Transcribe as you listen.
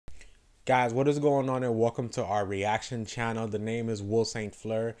Guys, what is going on, and welcome to our reaction channel. The name is Will Saint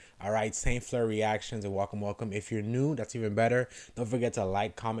Fleur. All right, Saint Fleur Reactions, and welcome. If you're new, that's even better. Don't forget to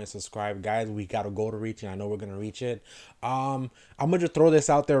like, comment, subscribe. Guys, we got a goal to reach, and I know we're gonna reach it. I'm gonna just throw this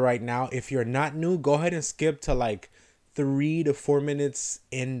out there right now. If you're not new, go ahead and skip to like 3 to 4 minutes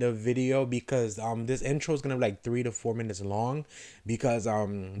in the video, because this intro is gonna be like 3 to 4 minutes long, because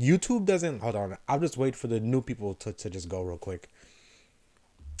YouTube doesn't. Hold on, I'll just wait for the new people to just go real quick.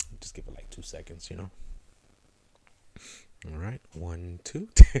 Just give it like 2 seconds, All right, 1 2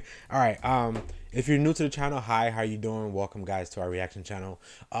 all right, if you're new to the channel, hi, how you doing? Welcome, guys, to our reaction channel.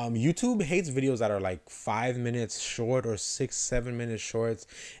 YouTube hates videos that are like 5 minutes short or 6 7 minutes shorts,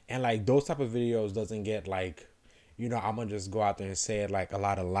 and like those type of videos doesn't get like, I'm gonna just go out there and say it, like a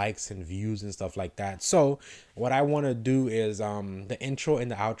lot of likes and views and stuff like that. So what I want to do is the intro and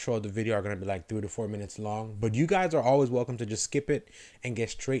the outro of the video are gonna be like 3 to 4 minutes long, but you guys are always welcome to just skip it and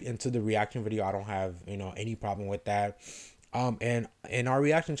get straight into the reaction video. I don't have any problem with that. And in our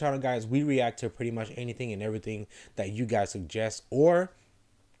reaction channel, guys, we react to pretty much anything and everything that you guys suggest, or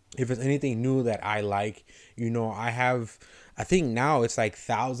if it's anything new that I like. I think now it's like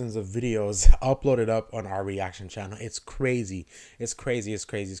thousands of videos uploaded up on our reaction channel. It's crazy.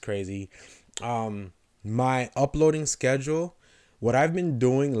 My uploading schedule, what I've been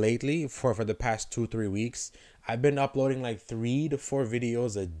doing lately for the past 2 3 weeks, I've been uploading like 3 to 4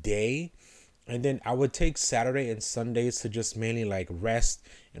 videos a day. And then I would take Saturday and Sundays to just mainly like rest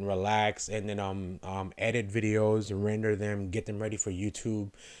and relax, and then edit videos, render them, get them ready for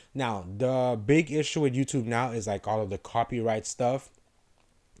YouTube. Now, the big issue with YouTube now is like all of the copyright stuff.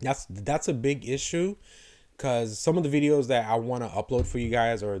 That's a big issue, because some of the videos that I want to upload for you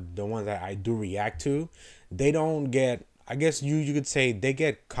guys, or the ones that I do react to, they don't get, I guess you could say, they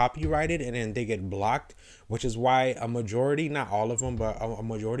get copyrighted and then they get blocked, which is why a majority, not all of them, but a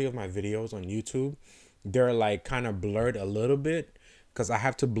majority of my videos on YouTube, they're like kind of blurred a little bit, because I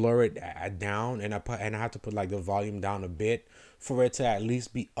have to blur it down, and I have to put like the volume down a bit for it to at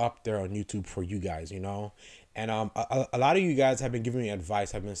least be up there on YouTube for you guys, And a lot of you guys have been giving me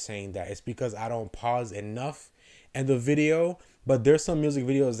advice, have been saying that it's because I don't pause enough in the video, but there's some music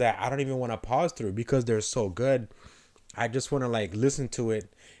videos that I don't even want to pause through because they're so good. I just want to like listen to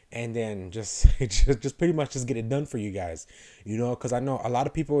it and then just pretty much just get it done for you guys, because I know a lot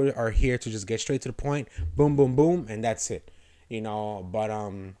of people are here to just get straight to the point, boom boom boom, and that's it,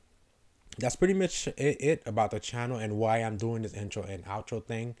 but that's pretty much it about the channel and why I'm doing this intro and outro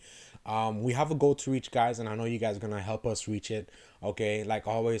thing. We have a goal to reach, guys, and I know you guys are gonna help us reach it. Okay, like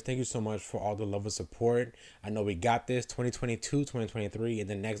always, thank you so much for all the love and support. I know we got this. 2022, 2023, and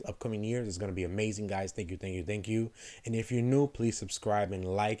the next upcoming years is gonna be amazing, guys. Thank you. And if you're new, please subscribe and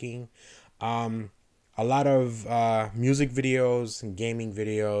liking. A lot of music videos and gaming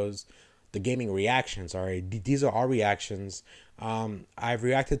videos, the gaming reactions. All right, these are our reactions. I've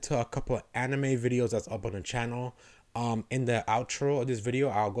reacted to a couple of anime videos that's up on the channel. In the outro of this video,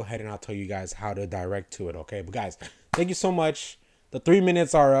 I'll go ahead and I'll tell you guys how to direct to it. Okay, but guys, thank you so much. The 3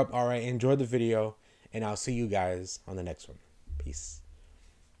 minutes are up. All right, enjoy the video, and I'll see you guys on the next one. Peace.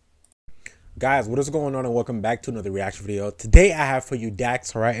 Guys, what is going on, and welcome back to another reaction video. Today I have for you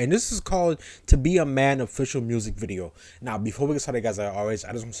Dax, all right, and this is called To Be a Man official music video. Now, before we get started, guys, I just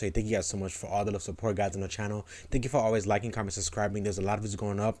want to say thank you guys so much for all the love support, guys, on the channel. Thank you for always liking, comment, subscribing. There's a lot of this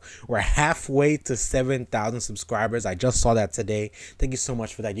going up. We're halfway to 7,000 subscribers. I just saw that today. Thank you so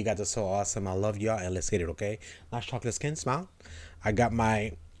much for that. You guys are so awesome. I love y'all, and let's get it. Okay, nice chocolate skin, smile. I got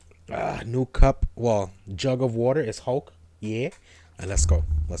my new cup, jug of water. It's Hulk, yeah, and let's go.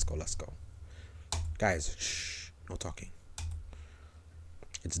 Guys, shh, no talking.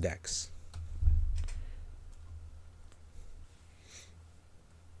 It's Dex.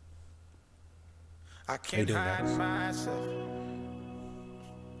 I can't hide myself.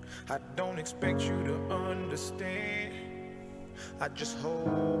 I don't expect you to understand. I just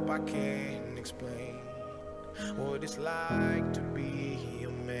hope I can explain what it's like to be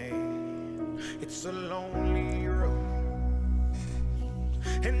a man. It's a lonely road,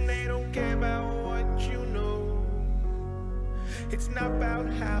 and they don't care about what you know. It's not about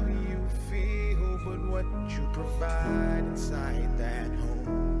how you feel, but what you provide inside that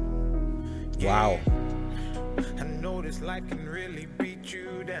home. Wow. I know this life can really beat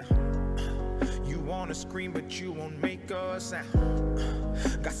you down. You wanna scream, but you won't make a sound.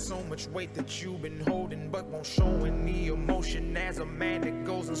 Got so much weight that you've been holding, but won't show any emotion. As a man that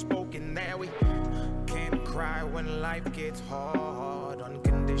goes unspoken, that we can't cry when life gets hard.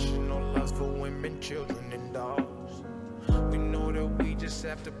 Unconditional loves for women, children, and dogs. We know that we just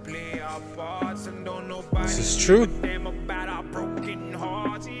have to play our parts, and don't nobody This is true. give a damn about our broken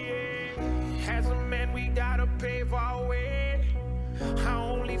hearts. Yeah. pave our way.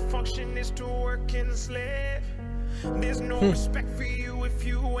 Our only function is to work and slave. There's no respect for you if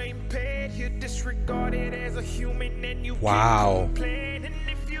you ain't paid. You're disregarded as a human and you wow. can't complain. And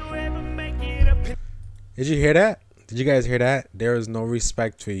if you ever make it up, Did you hear that? Did you guys hear that? There is no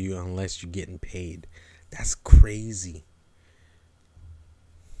respect for you unless you're getting paid. That's crazy.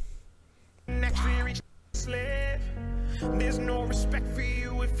 actually reach slave. There's no respect for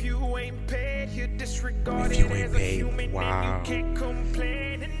you if you ain't paid. You're disregarded If you ain't as a paid, human wow. and you can't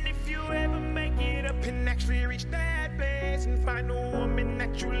complain. And if you ever make it up and actually reach that place and find a woman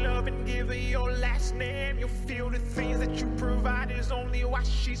that you love and give her your last name, you'll feel the things that you provide is only why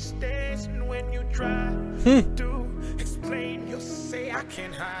she stays. And when you try to explain, you'll say, I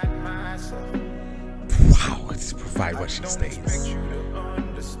can't hide myself. Wow, let's provide what she Don't stays. expect you to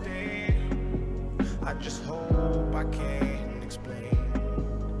understand. I just hope I can explain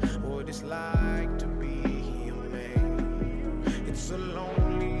what it's like to be a man. It's a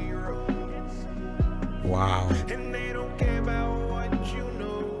lonely road, Wow. and they don't care about what you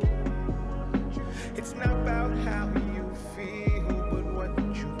know. It's not about how you feel, but what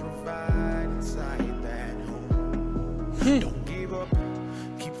you provide inside that home. Don't give up,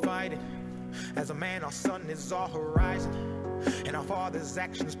 keep fighting. As a man, our sun is our horizon, and our father's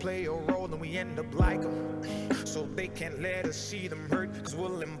actions play a role, and we end up like them. So they can't let us see them hurt, cause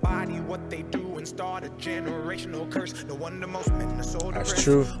we'll embody what they do and start a generational curse. No wonder most men are so depressed. That's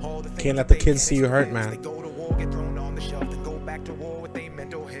true. All the things Can't let that the they kids see you hurt, express. man. They go to war, get thrown on the shelf, then go back to war with their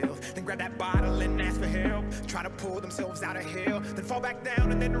mental health. Then grab that bottle and ask for help, try to pull themselves out of hell, then fall back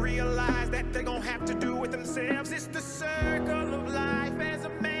down and then realize that they're gonna have to do it themselves. It's the circle of life. As a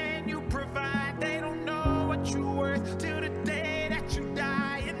man, you provide. They don't know what you're worth till the day that you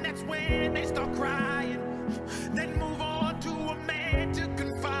die, and that's when they start crying. Then move on to a man to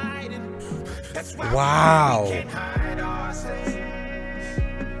confide in. That's why Wow. we can't hide ourselves.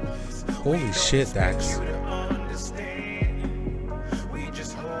 Holy shit, Dax. You to understand. We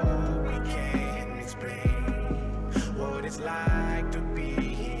just hope we can explain what it's like to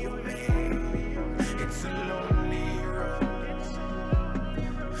be a man. It's a lonely road,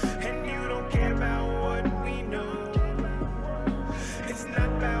 and you don't care about what we know. It's not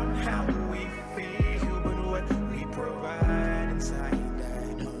about how we feel, but what we provide inside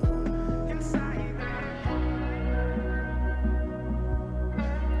that home. Inside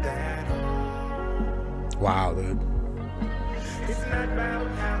that home. Wow, dude. It's not about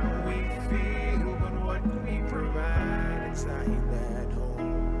how we feel, but what we provide inside that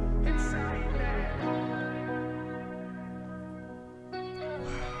home. Inside that home.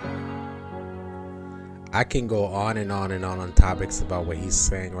 I can go on and on and on topics about what he's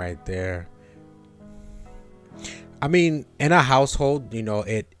saying right there. I mean, in a household, you know,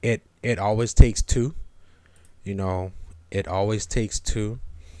 it always takes two. You know, it always takes two.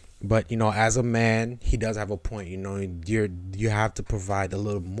 But, you know, as a man, he does have a point. You know, you have to provide a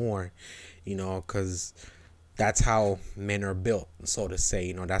little more, you know, because that's how men are built, so to say.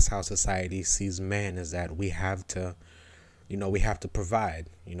 You know, that's how society sees men, is that we have to, you know, we have to provide.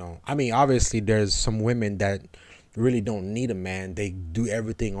 You know, I mean, obviously there's some women that really don't need a man. They do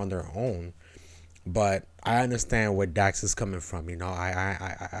everything on their own. But I understand where Dax is coming from. You know,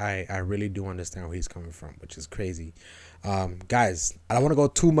 I really do understand where he's coming from, which is crazy. Guys, I don't want to go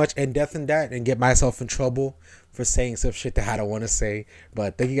too much in depth in that and get myself in trouble for saying some shit that I don't want to say.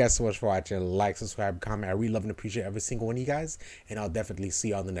 But thank you guys so much for watching. Like, subscribe, comment. I really love and appreciate every single one of you guys. And I'll definitely see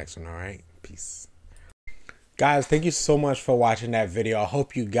you on the next one. All right. Peace. Guys, thank you so much for watching that video. I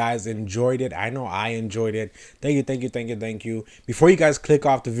hope you guys enjoyed it. I know I enjoyed it. Thank you, thank you, thank you, thank you. Before you guys click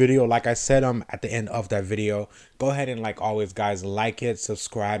off the video, like I said at the end of that video, go ahead and, like always, guys, like it,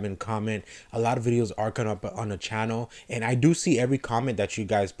 subscribe, and comment. A lot of videos are coming up on the channel, and I do see every comment that you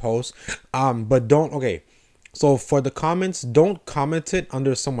guys post. But don't, okay. So for the comments, don't comment it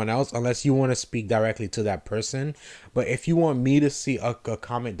under someone else unless you want to speak directly to that person. But if you want me to see a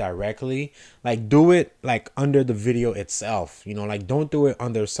comment directly, like, do it like under the video itself. You know, like, don't do it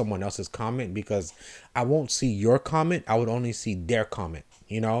under someone else's comment, because I won't see your comment. I would only see their comment,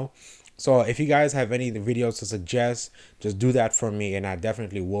 you know. So if you guys have any videos to suggest, just do that for me, and I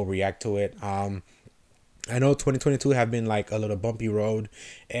definitely will react to it. I know 2022 have been like a little bumpy road,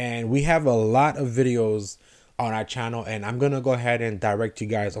 and we have a lot of videos on our channel, and I'm gonna go ahead and direct you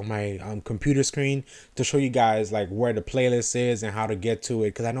guys on my computer screen to show you guys like where the playlist is and how to get to it,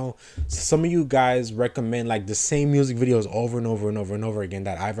 because I know some of you guys recommend like the same music videos over and over and over and over again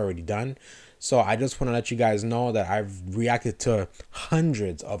that I've already done. So I just want to let you guys know that I've reacted to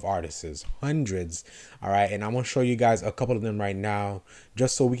hundreds of artists, hundreds. All right. And I'm going to show you guys a couple of them right now,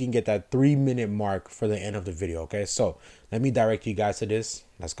 just so we can get that 3-minute mark for the end of the video. Okay. So let me direct you guys to this.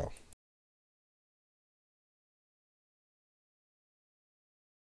 Let's go.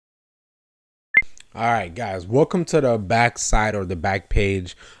 All right, guys, welcome to the back side or the back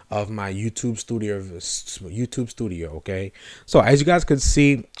page of my YouTube studio. Okay, so as you guys could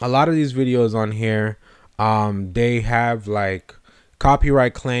see, a lot of these videos on here, they have like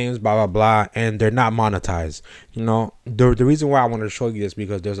copyright claims, blah blah blah, and they're not monetized. You know, the reason why I wanted to show you this,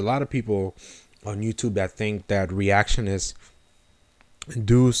 because there's a lot of people on YouTube that think that reactionists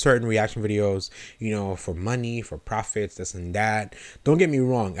do certain reaction videos, you know, for money, for profits, this and that. Don't get me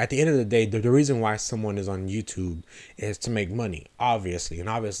wrong. At the end of the day, the reason why someone is on YouTube is to make money, obviously. And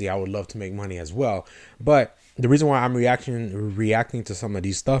obviously, I would love to make money as well. But the reason why I'm reacting to some of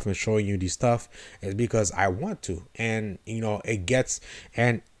these stuff and showing you these stuff is because I want to. And, you know, it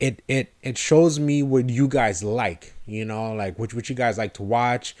shows me what you guys like, you know, like what you guys like to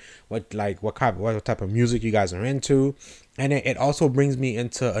watch, what type of music you guys are into. And it also brings me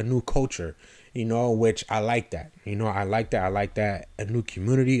into a new culture, you know, which I like that. You know, I like that. A new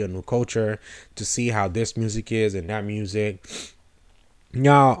community, a new culture, to see how this music is and that music.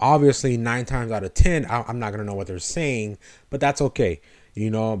 Now, obviously, 9 times out of 10, I'm not going to know what they're saying, but that's okay,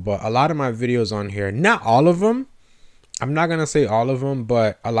 you know. But a lot of my videos on here, not all of them, I'm not going to say all of them,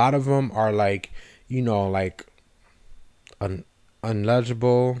 but a lot of them are like, you know, like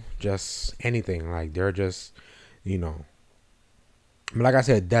unlegible, just anything. Like they're just, you know. Like I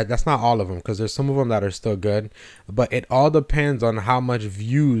said, that's not all of them, because there's some of them that are still good, but it all depends on how much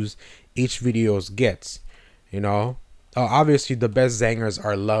views each video gets, you know. Obviously the best zangers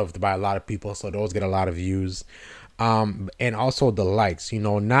are loved by a lot of people, so those get a lot of views, and also the likes. You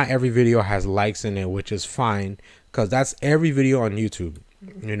know, not every video has likes in it, which is fine, because that's every video on YouTube,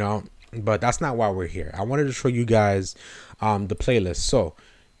 you know. But that's not why we're here. I wanted to show you guys the playlist. So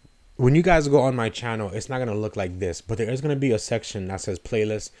when you guys go on my channel, it's not going to look like this, but there is going to be a section that says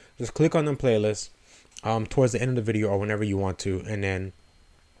playlist. Just click on the playlist towards the end of the video or whenever you want to, and then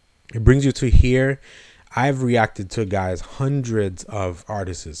it brings you to here. I've reacted to, guys, hundreds of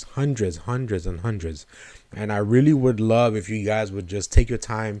artists, hundreds and hundreds. And I really would love if you guys would just take your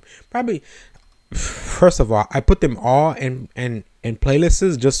time. Probably, first of all, I put them all in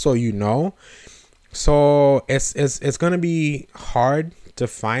playlists, just so you know. So it's going to be hard to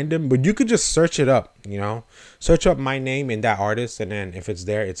find them, but you could just search it up, you know, search up my name and that artist, and then if it's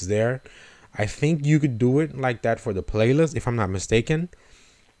there, it's there. I think you could do it like that for the playlist, if I'm not mistaken,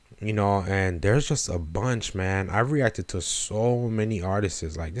 you know. And there's just a bunch, man. I've reacted to so many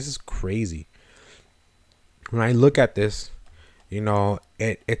artists. Like, this is crazy. When I look at this, you know,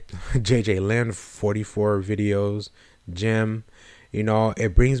 it JJ Lynn, 44 videos, Jim, you know,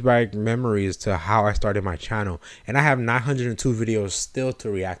 it brings back memories to how I started my channel. And I have 902 videos still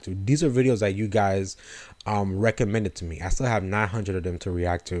to react to. These are videos that you guys recommended to me. I still have 900 of them to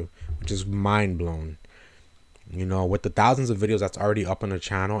react to, which is mind blown. You know, with the thousands of videos that's already up on the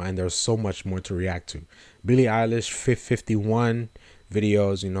channel, and there's so much more to react to. Billie Eilish, 51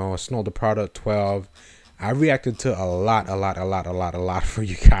 videos, you know, Snow the Product, 12. I reacted to a lot for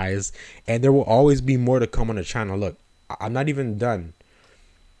you guys, and there will always be more to come on the channel. Look, I'm not even done.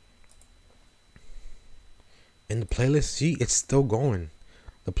 And the playlist, see, it's still going.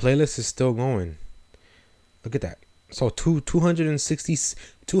 The playlist is still going. Look at that. So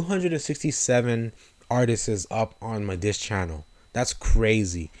 267 artists is up on this channel. That's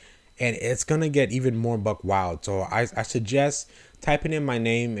crazy. And it's gonna get even more buck wild. So I suggest typing in my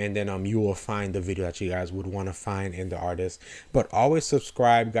name, and then you will find the video that you guys would want to find in the artist. But always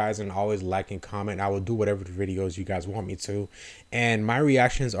subscribe, guys, and always like and comment. I will do whatever the videos you guys want me to, and my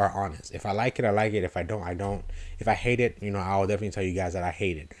reactions are honest. If I like it, I like it. If I don't, I don't. If I hate it, you know, I will definitely tell you guys that I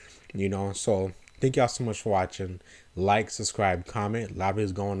hate it, you know. So thank y'all so much for watching. Like, subscribe, comment. Lobby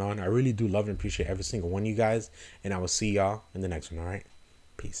is going on. I really do love and appreciate every single one of you guys, and I will see y'all in the next one. All right,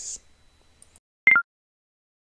 peace.